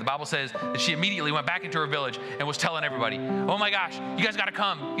powerful way. The Bible says that she immediately went back into her village and was telling everybody, oh my gosh, you guys got to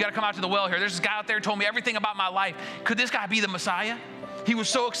come. You got to come out to the well here. There's this guy out there who told me everything about my life. Could this guy be the Messiah? He was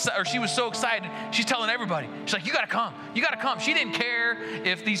so excited, or she was so excited. She's telling everybody. She's like, you got to come. You got to come. She didn't care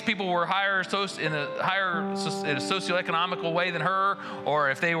if these people were in a socioeconomical way than her,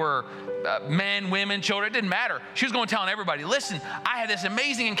 or if they were men, women, children. It didn't matter. She was going telling everybody, listen, I had this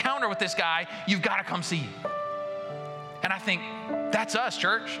amazing encounter with this guy. You've got to come see him. And I think, that's us,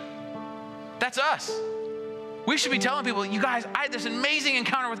 church. That's us. We should be telling people, you guys, I had this amazing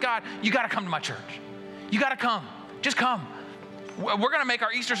encounter with God. You got to come to my church. You got to come. Just come. We're going to make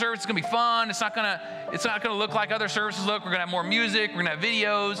our Easter service. It's going to be fun. It's not going to look like other services look. We're going to have more music. We're going to have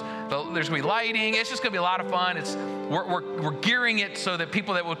videos. There's going to be lighting. It's just going to be a lot of fun. We're gearing it so that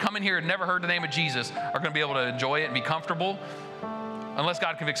people that would come in here and never heard the name of Jesus are going to be able to enjoy it and be comfortable. Unless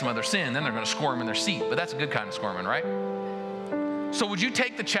God convicts them of their sin, then they're going to squirm in their seat. But that's a good kind of squirming, right? So would you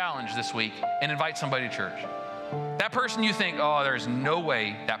take the challenge this week and invite somebody to church? That person you think, oh, there's no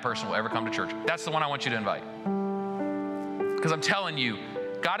way that person will ever come to church. That's the one I want you to invite. Because I'm telling you,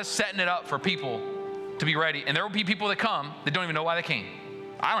 God is setting it up for people to be ready. And there will be people that come that don't even know why they came.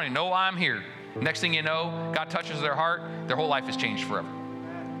 I don't even know why I'm here. Next thing you know, God touches their heart. Their whole life is changed forever.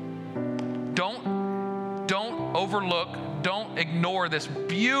 Don't overlook, don't ignore this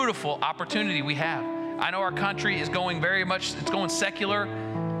beautiful opportunity we have. I know our country is going it's going secular.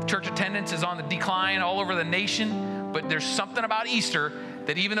 Church attendance is on the decline all over the nation. But there's something about Easter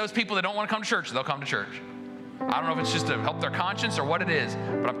that even those people that don't want to come to church, they'll come to church. I don't know if it's just to help their conscience or what it is,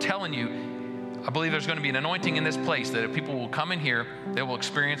 but I'm telling you, I believe there's going to be an anointing in this place that if people will come in here, they will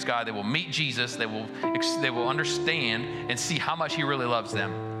experience God, they will meet Jesus, they will understand and see how much He really loves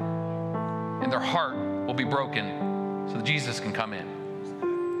them. And their heart will be broken so that Jesus can come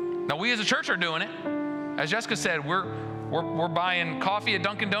in. Now, we as a church are doing it. As Jessica said, we're buying coffee at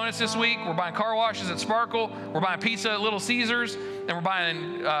Dunkin' Donuts this week. We're buying car washes at Sparkle. We're buying pizza at Little Caesars. And we're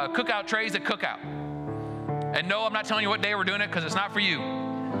buying cookout trays at Cookout. And no, I'm not telling you what day we're doing it because it's not for you.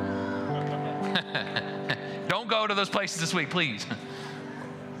 Don't go to those places this week, please.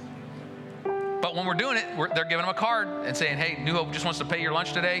 But when we're doing it, they're giving them a card and saying, hey, New Hope just wants to pay your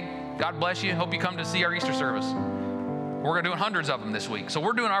lunch today. God bless you. Hope you come to see our Easter service. We're going to do hundreds of them this week. So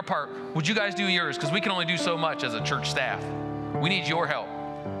we're doing our part. Would you guys do yours? Because we can only do so much as a church staff. We need your help.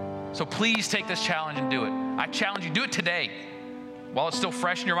 So please take this challenge and do it. I challenge you, do it today while it's still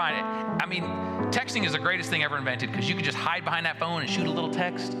fresh in your mind. I mean, texting is the greatest thing ever invented because you can just hide behind that phone and shoot a little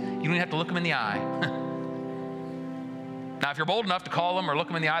text. You don't even have to look them in the eye. Now, if you're bold enough to call them or look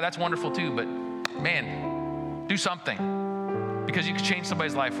them in the eye, that's wonderful too. But man, do something because you can change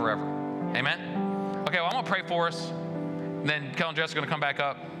somebody's life forever. Amen? Okay, well, I'm going to pray for us. And then Kel and Jess are going to come back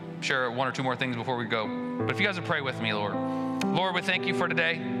up, share one or two more things before we go. But if you guys would pray with me, Lord. Lord, we thank you for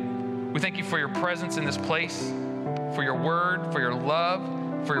today. We thank you for your presence in this place, for your word, for your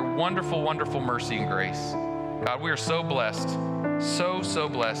love, for your wonderful, wonderful mercy and grace. God, we are so blessed, so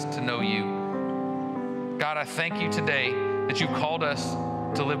blessed to know you. God, I thank you today that you've called us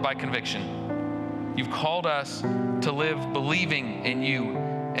to live by conviction. You've called us to live believing in you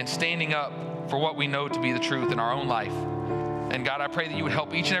and standing up for what we know to be the truth in our own life. And God, I pray that you would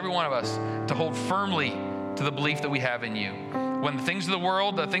help each and every one of us to hold firmly to the belief that we have in you. When the things of the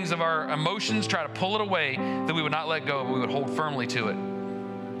world, the things of our emotions try to pull it away, that we would not let go, but we would hold firmly to it.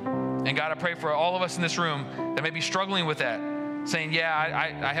 And God, I pray for all of us in this room that may be struggling with that, saying,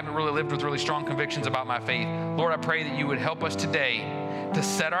 yeah, I haven't really lived with really strong convictions about my faith. Lord, I pray that you would help us today to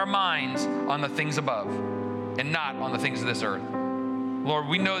set our minds on the things above and not on the things of this earth. Lord,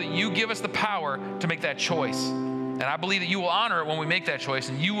 we know that you give us the power to make that choice. And I believe that you will honor it when we make that choice,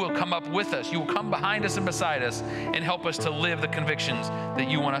 and you will come up with us. You will come behind us and beside us and help us to live the convictions that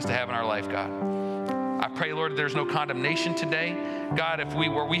you want us to have in our life, God. I pray, Lord, that there's no condemnation today. God,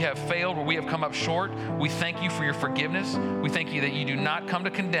 where we have failed, where we have come up short, we thank you for your forgiveness. We thank you that you do not come to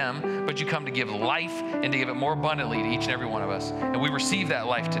condemn, but you come to give life and to give it more abundantly to each and every one of us. And we receive that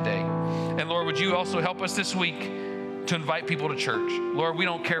life today. And Lord, would you also help us this week to invite people to church? Lord, we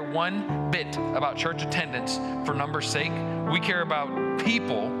don't care one bit about church attendance for numbers' sake. We care about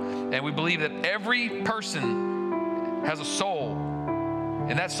people, and we believe that every person has a soul,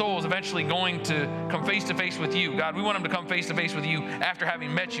 and that soul is eventually going to come face to face with you. God, we want them to come face to face with you after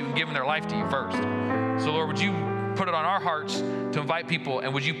having met you and given their life to you first. So Lord, would you put it on our hearts to invite people,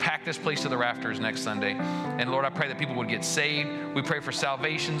 and would you pack this place to the rafters next Sunday? And Lord, I pray that people would get saved. We pray for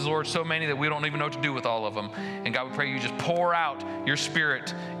salvations, Lord, so many that we don't even know what to do with all of them. And God, we pray you just pour out your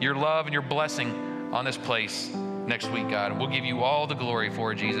spirit, your love, and your blessing on this place next week, God. And we'll give you all the glory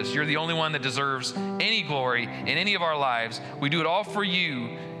for it, Jesus. You're the only one that deserves any glory in any of our lives. We do it all for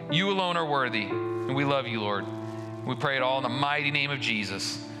you. You alone are worthy. And we love you, Lord. We pray it all in the mighty name of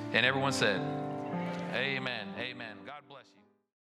Jesus. And everyone said, amen. Amen.